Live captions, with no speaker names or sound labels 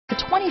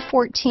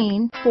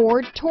2014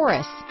 Ford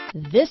Taurus.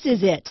 This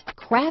is it.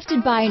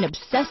 Crafted by an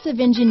obsessive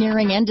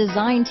engineering and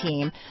design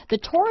team, the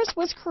Taurus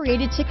was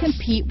created to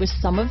compete with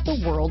some of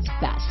the world's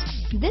best.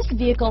 This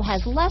vehicle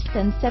has less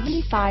than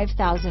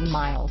 75,000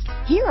 miles.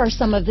 Here are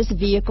some of this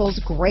vehicle's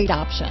great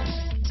options: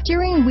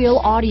 steering wheel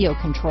audio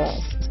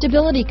controls,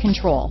 stability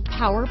control,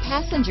 power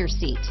passenger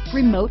seat,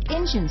 remote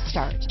engine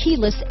start,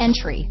 keyless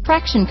entry,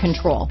 traction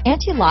control,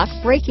 anti-lock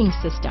braking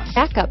system,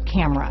 backup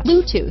camera,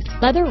 Bluetooth,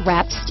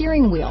 leather-wrapped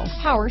steering wheel,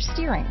 power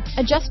steering,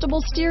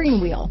 adjustable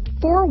steering wheel,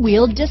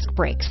 four-wheel disc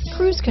brakes,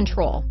 cruise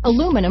control,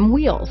 aluminum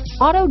wheels,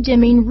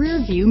 auto-dimming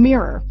rear-view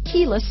mirror,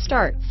 keyless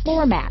start,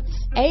 floor mats,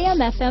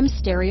 AM/FM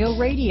stereo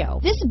radio.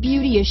 This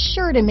beauty is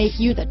sure to make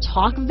you the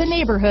talk of the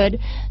neighborhood,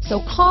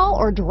 so call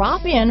or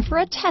drop in for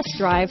a test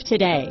drive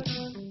today.